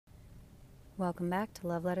Welcome back to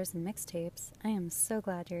Love Letters and Mixtapes. I am so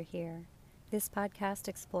glad you're here. This podcast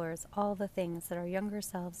explores all the things that our younger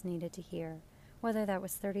selves needed to hear, whether that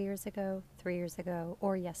was 30 years ago, 3 years ago,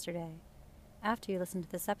 or yesterday. After you listen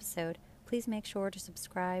to this episode, please make sure to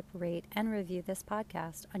subscribe, rate, and review this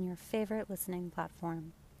podcast on your favorite listening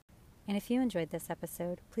platform. And if you enjoyed this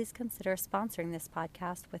episode, please consider sponsoring this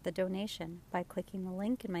podcast with a donation by clicking the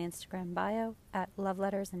link in my Instagram bio at Love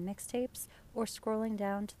Letters and Mixtapes or scrolling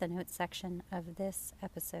down to the notes section of this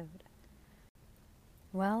episode.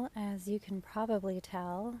 Well, as you can probably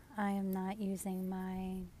tell, I am not using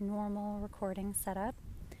my normal recording setup.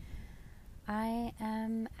 I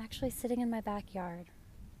am actually sitting in my backyard.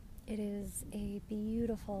 It is a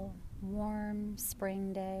beautiful, warm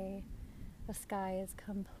spring day. The sky is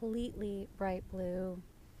completely bright blue.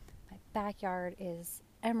 My backyard is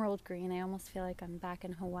emerald green. I almost feel like I'm back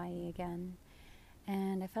in Hawaii again.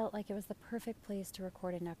 And I felt like it was the perfect place to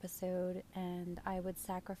record an episode, and I would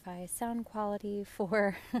sacrifice sound quality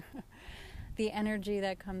for the energy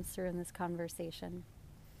that comes through in this conversation.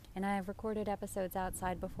 And I've recorded episodes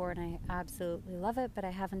outside before, and I absolutely love it, but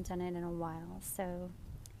I haven't done it in a while, so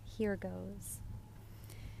here goes.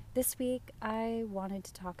 This week, I wanted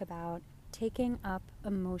to talk about taking up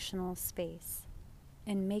emotional space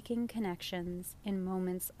and making connections in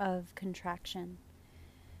moments of contraction.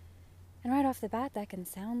 And right off the bat, that can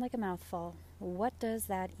sound like a mouthful. What does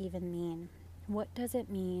that even mean? What does it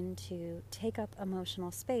mean to take up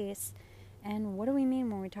emotional space? And what do we mean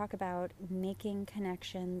when we talk about making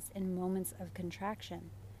connections in moments of contraction?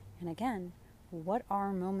 And again, what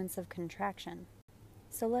are moments of contraction?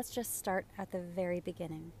 So let's just start at the very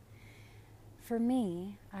beginning. For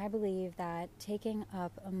me, I believe that taking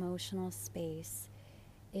up emotional space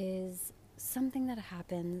is something that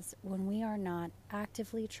happens when we are not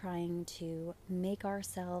actively trying to make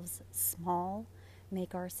ourselves small,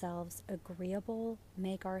 make ourselves agreeable,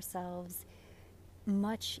 make ourselves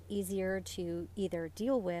much easier to either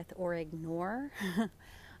deal with or ignore.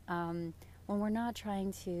 When we're not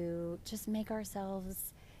trying to just make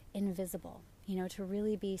ourselves invisible, to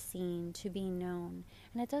really be seen, to be known.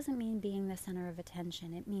 And it doesn't mean being the center of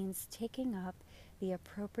attention. It means taking up the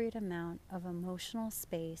appropriate amount of emotional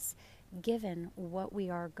space given what we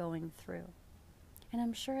are going through. And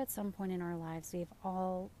I'm sure at some point in our lives we've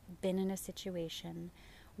all been in a situation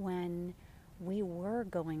when we were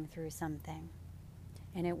going through something.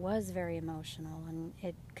 And it was very emotional, and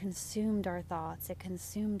it consumed our thoughts, it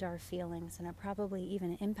consumed our feelings, and it probably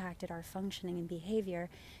even impacted our functioning and behavior,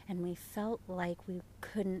 and we felt like we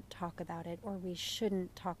couldn't talk about it, or we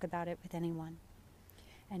shouldn't talk about it with anyone.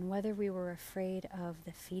 And whether we were afraid of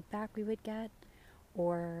the feedback we would get,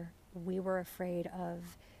 or we were afraid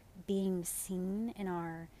of being seen in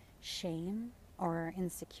our shame or our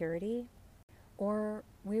insecurity, or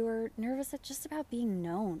we were nervous just about being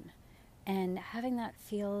known, and having that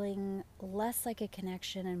feeling less like a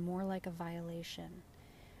connection and more like a violation.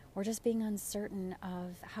 Or just being uncertain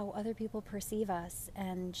of how other people perceive us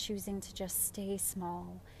and choosing to just stay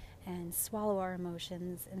small and swallow our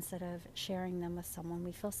emotions instead of sharing them with someone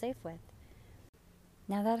we feel safe with.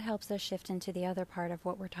 Now that helps us shift into the other part of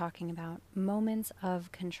what we're talking about, moments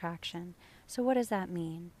of contraction. So what does that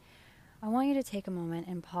mean? I want you to take a moment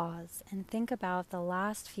and pause and think about the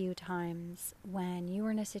last few times when you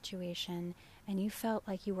were in a situation and you felt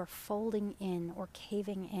like you were folding in or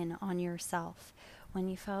caving in on yourself, when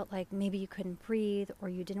you felt like maybe you couldn't breathe, or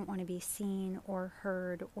you didn't want to be seen or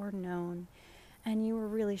heard or known, and you were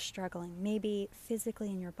really struggling. Maybe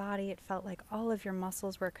physically in your body it felt like all of your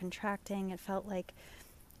muscles were contracting. It felt like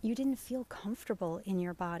you didn't feel comfortable in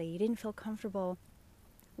your body. You didn't feel comfortable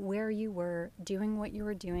where you were doing what you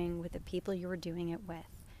were doing with the people you were doing it with.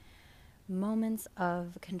 Moments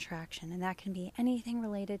of contraction, and that can be anything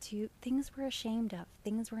related to things we're ashamed of,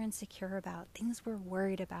 things we're insecure about, things we're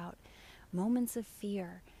worried about, moments of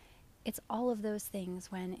fear. It's all of those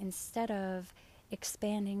things when instead of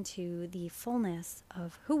expanding to the fullness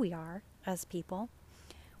of who we are as people,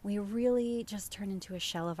 we really just turn into a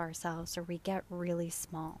shell of ourselves, or we get really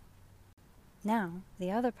small. Now,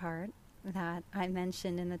 the other part that I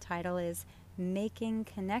mentioned in the title is making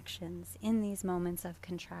connections in these moments of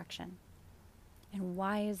contraction. And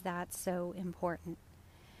why is that so important?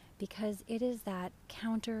 Because it is that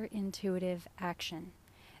counterintuitive action,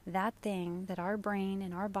 that thing that our brain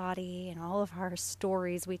and our body and all of our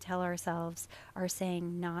stories we tell ourselves are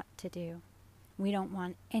saying not to do. We don't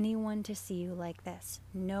want anyone to see you like this.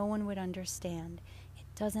 No one would understand.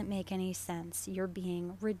 Doesn't make any sense. You're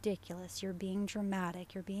being ridiculous. You're being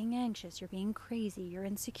dramatic. You're being anxious. You're being crazy. You're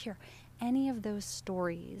insecure. Any of those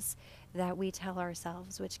stories that we tell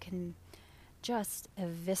ourselves, which can just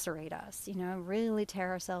eviscerate us, really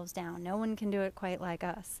tear ourselves down. No one can do it quite like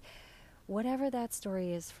us. Whatever that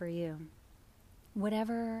story is for you,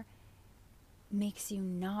 whatever makes you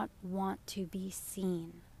not want to be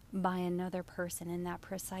seen by another person in that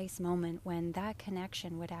precise moment when that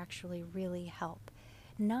connection would actually really help.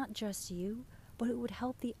 Not just you, but it would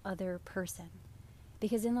help the other person.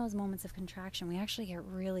 Because in those moments of contraction, we actually get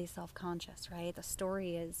really self-conscious, right? The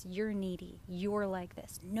story is, you're needy, you're like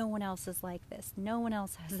this, no one else is like this, no one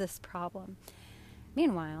else has this problem.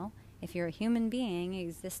 Meanwhile, if you're a human being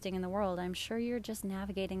existing in the world, I'm sure you're just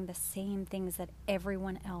navigating the same things that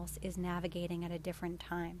everyone else is navigating at a different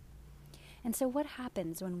time. And so what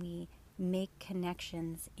happens when we make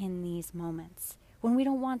connections in these moments? When we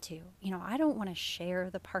don't want to? I don't want to share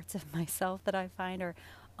the parts of myself that I find are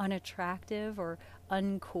unattractive or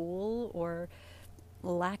uncool or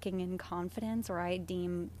lacking in confidence or I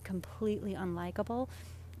deem completely unlikable.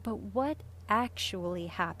 But what actually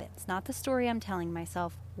happens, not the story I'm telling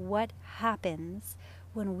myself, what happens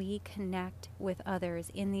when we connect with others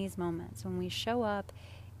in these moments, when we show up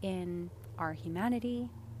in our humanity,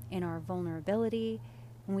 in our vulnerability,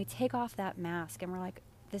 when we take off that mask and we're like,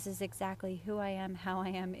 this is exactly who I am, how I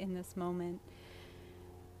am in this moment,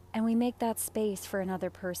 and we make that space for another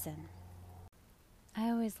person. I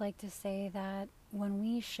always like to say that when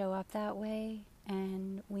we show up that way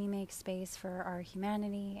and we make space for our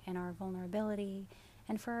humanity and our vulnerability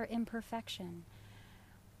and for our imperfection,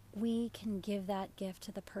 we can give that gift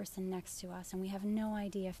to the person next to us and we have no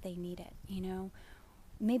idea if they need it,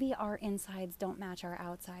 Maybe our insides don't match our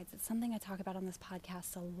outsides. It's something I talk about on this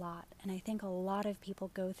podcast a lot, and I think a lot of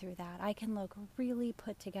people go through that. I can look really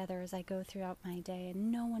put together as I go throughout my day,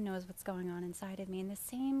 and no one knows what's going on inside of me, and the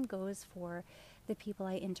same goes for the people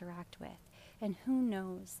I interact with. And who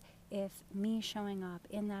knows if me showing up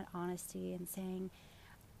in that honesty and saying,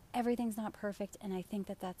 everything's not perfect, and I think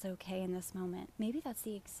that that's okay in this moment, maybe that's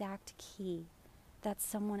the exact key that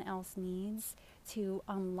someone else needs to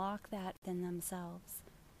unlock that in themselves.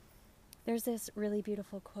 There's this really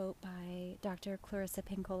beautiful quote by Dr. Clarissa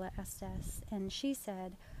Pinkola Estes, and she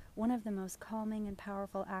said, "One of the most calming and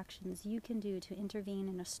powerful actions you can do to intervene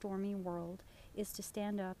in a stormy world is to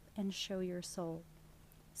stand up and show your soul.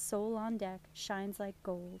 Soul on deck shines like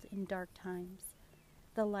gold in dark times.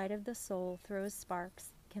 The light of the soul throws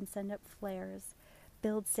sparks, can send up flares,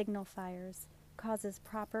 build signal fires, causes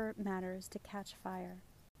proper matters to catch fire.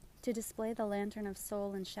 To display the lantern of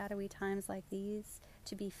soul in shadowy times like these,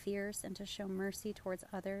 to be fierce and to show mercy towards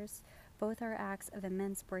others, both are acts of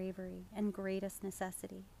immense bravery and greatest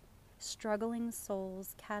necessity. Struggling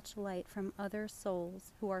souls catch light from other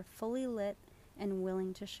souls who are fully lit and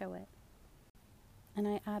willing to show it." And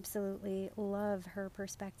I absolutely love her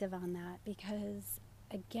perspective on that because,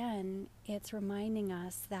 again, it's reminding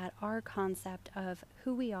us that our concept of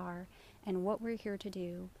who we are and what we're here to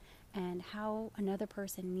do and how another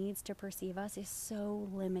person needs to perceive us is so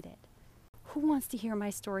limited. Who wants to hear my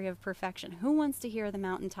story of perfection? Who wants to hear the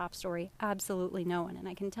mountaintop story? Absolutely no one. And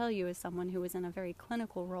I can tell you, as someone who was in a very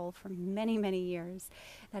clinical role for many, many years,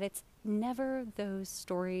 that it's never those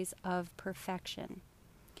stories of perfection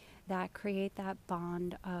that create that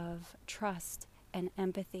bond of trust and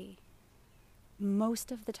empathy.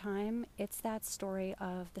 Most of the time, it's that story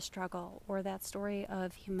of the struggle, or that story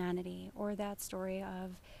of humanity, or that story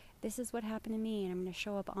of, this is what happened to me, and I'm going to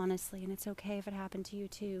show up honestly, and it's okay if it happened to you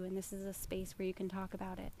too, and this is a space where you can talk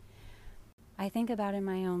about it. I think about in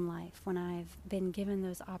my own life when I've been given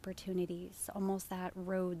those opportunities, almost that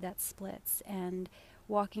road that splits, and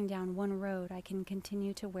walking down one road, I can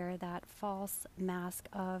continue to wear that false mask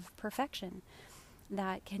of perfection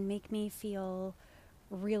that can make me feel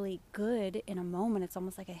really good in a moment. It's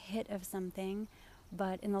almost like a hit of something,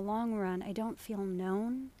 but in the long run, I don't feel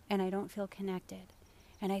known and I don't feel connected.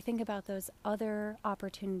 And I think about those other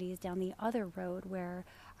opportunities down the other road where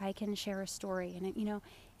I can share a story. And,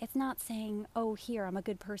 it's not saying, oh, here, I'm a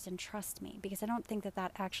good person, trust me, because I don't think that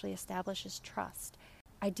that actually establishes trust.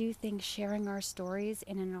 I do think sharing our stories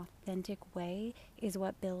in an authentic way is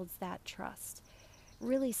what builds that trust.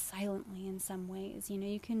 Really silently in some ways.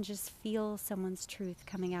 You can just feel someone's truth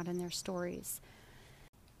coming out in their stories.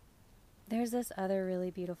 There's this other really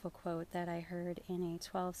beautiful quote that I heard in a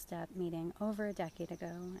 12-step meeting over a decade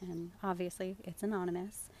ago, and obviously it's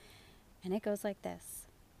anonymous, and it goes like this: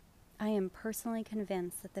 "I am personally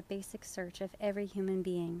convinced that the basic search of every human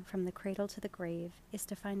being from the cradle to the grave is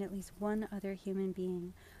to find at least one other human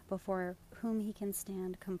being before whom he can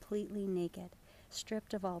stand completely naked,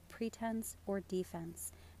 stripped of all pretense or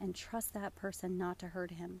defense, and trust that person not to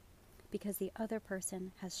hurt him, because the other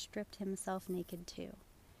person has stripped himself naked too."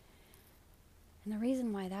 And the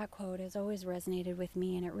reason why that quote has always resonated with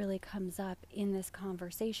me, and it really comes up in this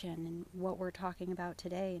conversation and what we're talking about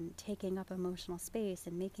today, and taking up emotional space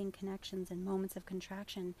and making connections in moments of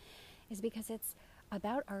contraction, is because it's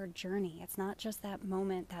about our journey. It's not just that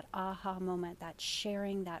moment, that aha moment, that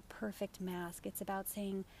sharing that perfect mask. It's about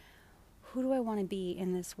saying, who do I want to be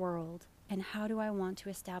in this world, and how do I want to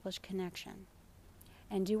establish connection?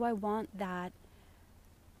 And do I want that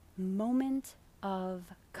moment of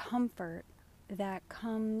comfort that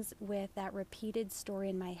comes with that repeated story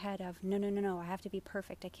in my head of, no, I have to be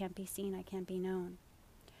perfect, I can't be seen, I can't be known?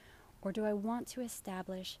 Or do I want to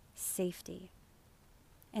establish safety?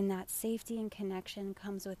 And that safety and connection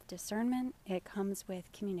comes with discernment, it comes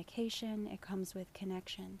with communication, it comes with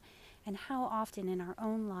connection. And how often in our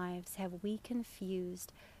own lives have we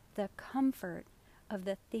confused the comfort of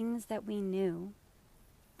the things that we knew,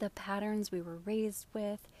 the patterns we were raised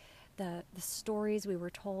with, the stories we were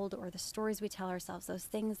told, or the stories we tell ourselves, those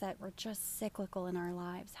things that were just cyclical in our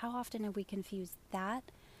lives. How often have we confused that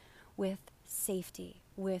with safety,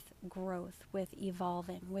 with growth, with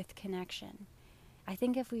evolving, with connection? I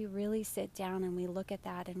think if we really sit down and we look at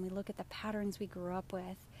that and we look at the patterns we grew up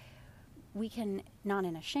with, we can, not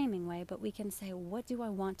in a shaming way, but we can say, what do I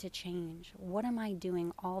want to change? What am I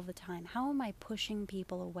doing all the time? How am I pushing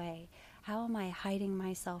people away? How am I hiding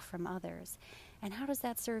myself from others? And how does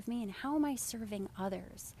that serve me? And how am I serving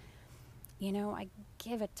others? You know, I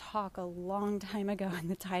gave a talk a long time ago, and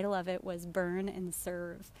the title of it was Burn and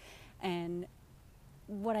Serve. And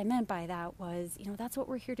what I meant by that was, that's what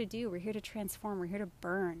we're here to do. We're here to transform. We're here to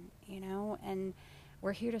burn, and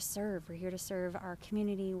we're here to serve. We're here to serve our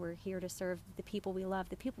community. We're here to serve the people we love,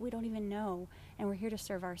 the people we don't even know. And we're here to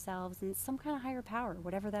serve ourselves and some kind of higher power,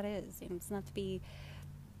 whatever that is. It's not to be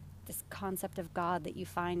this concept of God that you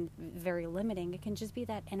find very limiting. It can just be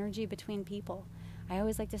that energy between people. I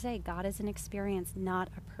always like to say God is an experience, not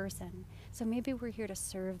a person. So maybe we're here to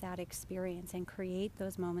serve that experience and create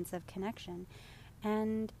those moments of connection.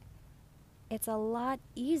 And it's a lot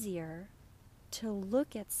easier to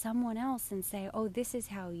look at someone else and say, oh, this is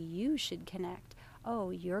how you should connect.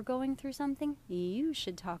 Oh, you're going through something? You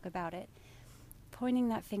should talk about it. Pointing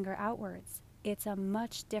that finger outwards. It's a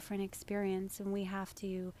much different experience, and we have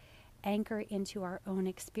to anchor into our own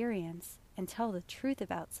experience and tell the truth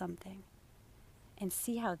about something and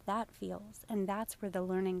see how that feels. And that's where the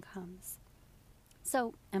learning comes.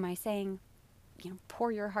 So, am I saying,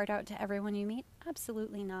 pour your heart out to everyone you meet?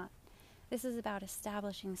 Absolutely not. This is about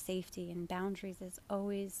establishing safety, and boundaries is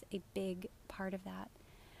always a big part of that.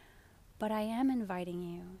 But I am inviting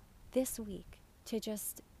you this week to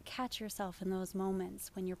just catch yourself in those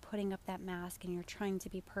moments when you're putting up that mask and you're trying to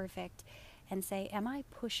be perfect, and say, am I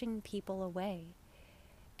pushing people away?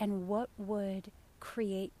 And what would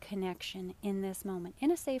create connection in this moment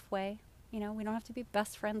in a safe way? We don't have to be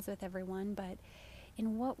best friends with everyone, but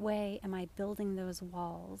in what way am I building those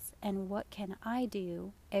walls? And what can I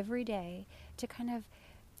do every day to kind of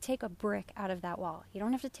take a brick out of that wall? You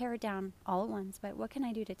don't have to tear it down all at once, but what can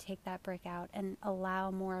I do to take that brick out and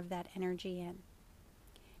allow more of that energy in?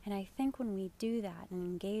 And I think when we do that and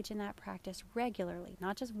engage in that practice regularly,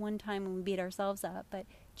 not just one time when we beat ourselves up, but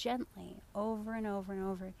gently, over and over and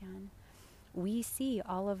over again, we see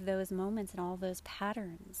all of those moments and all those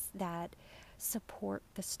patterns that support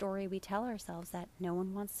the story we tell ourselves, that no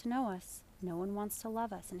one wants to know us, no one wants to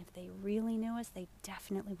love us, and if they really knew us, they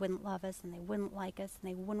definitely wouldn't love us, and they wouldn't like us, and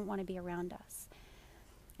they wouldn't want to be around us.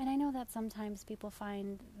 And I know that sometimes people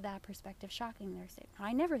find that perspective shocking. They're saying,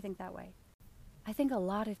 I never think that way. I think a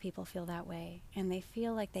lot of people feel that way, and they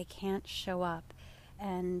feel like they can't show up,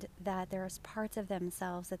 and that there's parts of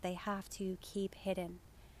themselves that they have to keep hidden.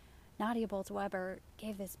 Nadia Bolz-Weber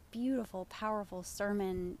gave this beautiful, powerful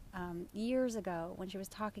sermon years ago when she was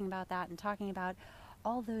talking about that, and talking about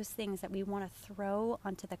all those things that we want to throw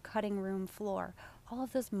onto the cutting room floor, all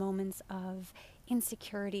of those moments of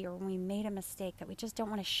insecurity, or when we made a mistake that we just don't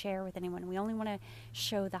want to share with anyone. We only want to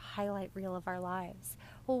show the highlight reel of our lives.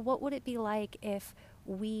 Well, what would it be like if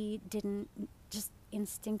we didn't just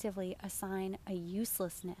instinctively assign a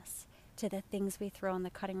uselessness to the things we throw on the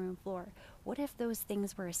cutting room floor? What if those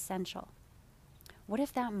things were essential? What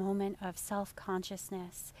if that moment of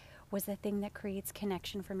self-consciousness was the thing that creates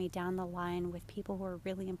connection for me down the line with people who are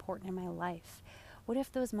really important in my life? What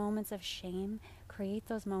if those moments of shame create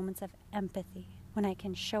those moments of empathy when I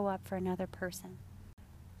can show up for another person?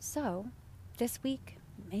 So, this week,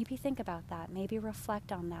 maybe think about that. Maybe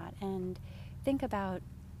reflect on that and think about,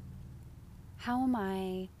 how am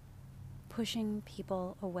I pushing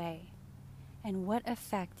people away? And what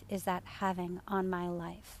effect is that having on my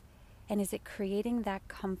life? And is it creating that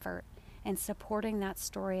comfort And supporting that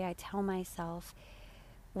story, I tell myself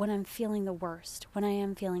when I'm feeling the worst, when I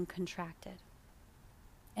am feeling contracted.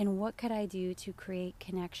 And what could I do to create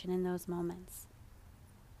connection in those moments?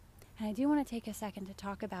 And I do want to take a second to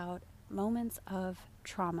talk about moments of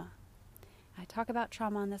trauma. I talk about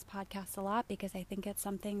trauma on this podcast a lot because I think it's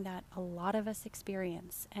something that a lot of us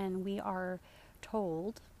experience, and we are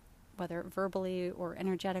told, whether verbally or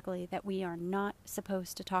energetically, that we are not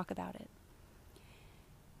supposed to talk about it.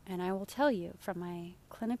 And I will tell you, from my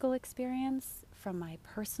clinical experience, from my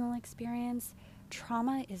personal experience,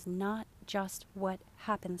 trauma is not just what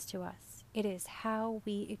happens to us. It is how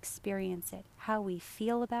we experience it, how we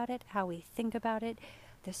feel about it, how we think about it,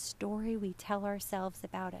 the story we tell ourselves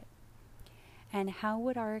about it. And how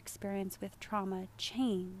would our experience with trauma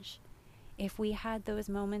change if we had those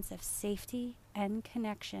moments of safety and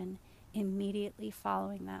connection immediately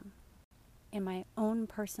following them? In my own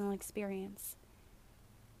personal experience,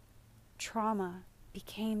 trauma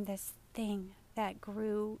became this thing that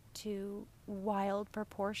grew to wild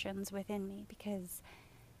proportions within me, because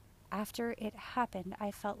after it happened,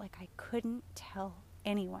 I felt like I couldn't tell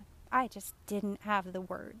anyone. I just didn't have the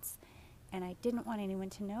words, and I didn't want anyone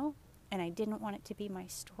to know, and I didn't want it to be my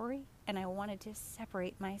story, and I wanted to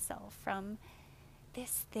separate myself from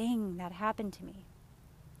this thing that happened to me.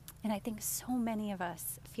 And I think so many of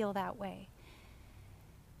us feel that way.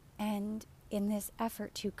 And in this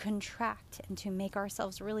effort to contract and to make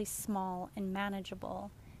ourselves really small and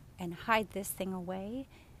manageable and hide this thing away,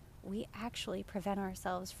 we actually prevent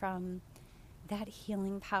ourselves from that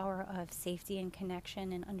healing power of safety and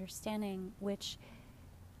connection and understanding, which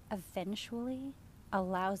eventually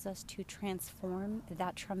allows us to transform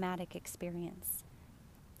that traumatic experience.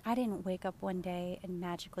 I didn't wake up one day and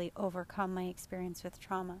magically overcome my experience with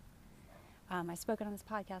trauma. I've spoken on this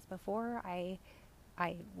podcast before. I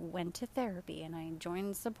went to therapy and I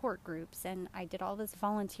joined support groups and I did all this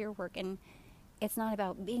volunteer work, and it's not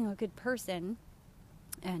about being a good person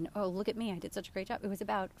and, oh, look at me, I did such a great job. It was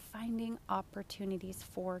about finding opportunities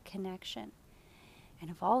for connection. And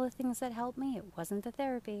of all the things that helped me, it wasn't the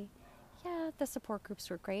therapy. Yeah, the support groups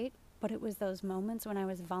were great, but it was those moments when I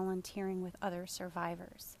was volunteering with other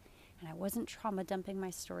survivors. And I wasn't trauma dumping my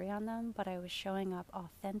story on them, but I was showing up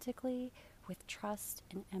authentically with trust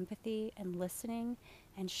and empathy and listening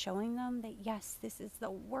and showing them that, yes, this is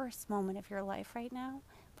the worst moment of your life right now,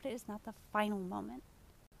 but it is not the final moment.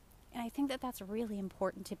 And I think that that's really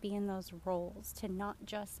important, to be in those roles, to not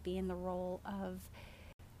just be in the role of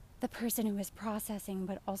the person who is processing,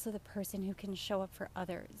 but also the person who can show up for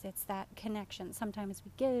others. It's that connection. Sometimes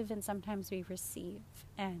we give and sometimes we receive.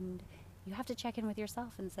 And you have to check in with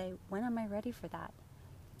yourself and say, when am I ready for that?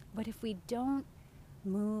 But if we don't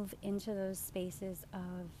move into those spaces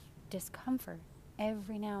of discomfort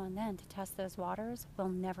every now and then to test those waters, we'll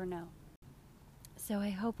never know. So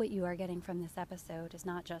I hope what you are getting from this episode is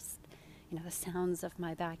not just, the sounds of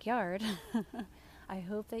my backyard. I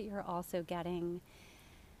hope that you're also getting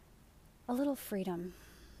a little freedom.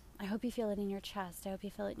 I hope you feel it in your chest. I hope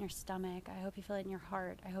you feel it in your stomach. I hope you feel it in your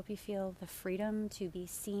heart. I hope you feel the freedom to be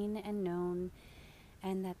seen and known,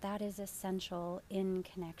 and that is essential in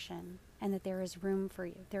connection, and that there is room for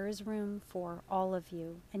you. There is room for all of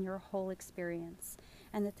you and your whole experience,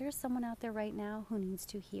 and that there's someone out there right now who needs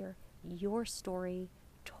to hear your story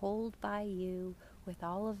told by you, with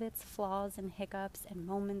all of its flaws and hiccups and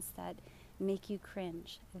moments that make you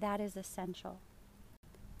cringe. That is essential.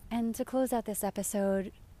 And to close out this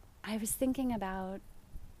episode, I was thinking about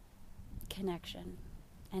connection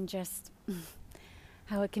and just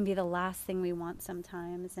how it can be the last thing we want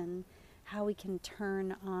sometimes, and how we can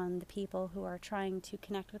turn on the people who are trying to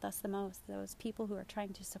connect with us the most, those people who are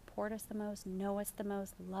trying to support us the most, know us the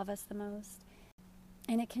most, love us the most.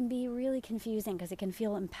 And it can be really confusing because it can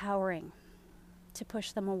feel empowering to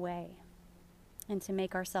push them away and to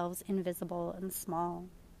make ourselves invisible and small.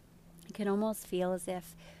 It can almost feel as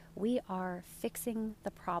if we are fixing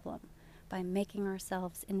the problem by making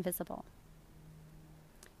ourselves invisible.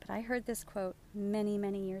 But I heard this quote many,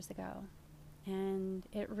 many years ago, and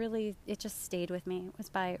it just stayed with me. It was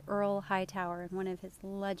by Earl Hightower in one of his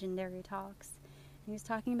legendary talks. He was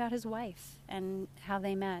talking about his wife and how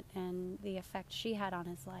they met and the effect she had on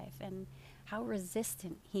his life, and how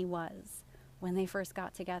resistant he was when they first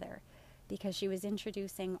got together, because she was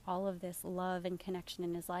introducing all of this love and connection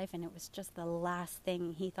in his life, and it was just the last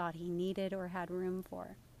thing he thought he needed or had room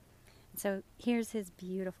for. So here's his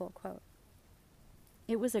beautiful quote.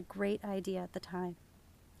 "It was a great idea at the time.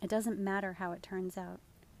 It doesn't matter how it turns out.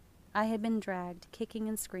 I had been dragged, kicking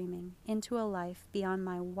and screaming, into a life beyond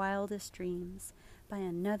my wildest dreams by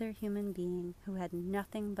another human being who had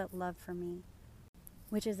nothing but love for me.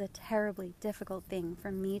 which is a terribly difficult thing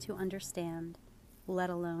for me to understand, let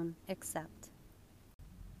alone accept.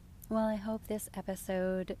 Well, I hope this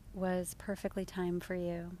episode was perfectly timed for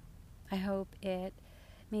you. I hope it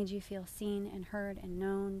made you feel seen and heard and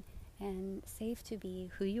known and safe to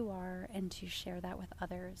be who you are and to share that with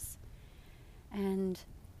others. And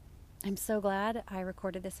I'm so glad I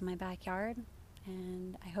recorded this in my backyard,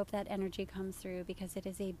 and I hope that energy comes through because it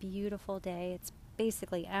is a beautiful day. It's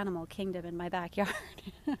basically animal kingdom in my backyard.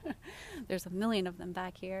 There's a million of them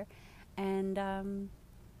back here. And,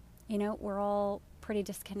 we're all pretty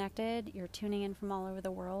disconnected. You're tuning in from all over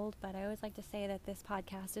the world, but I always like to say that this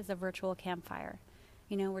podcast is a virtual campfire.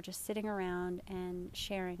 We're just sitting around and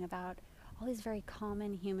sharing about all these very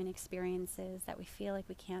common human experiences that we feel like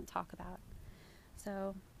we can't talk about.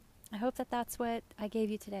 So I hope that that's what I gave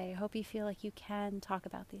you today. I hope you feel like you can talk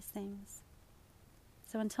about these things.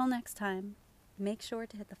 So until next time, make sure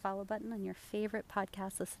to hit the follow button on your favorite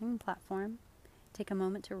podcast listening platform. Take a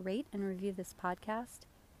moment to rate and review this podcast.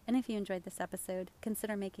 And if you enjoyed this episode,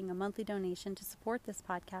 consider making a monthly donation to support this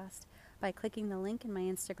podcast by clicking the link in my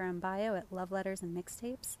Instagram bio at Love Letters and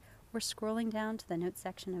Mixtapes or scrolling down to the notes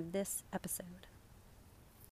section of this episode.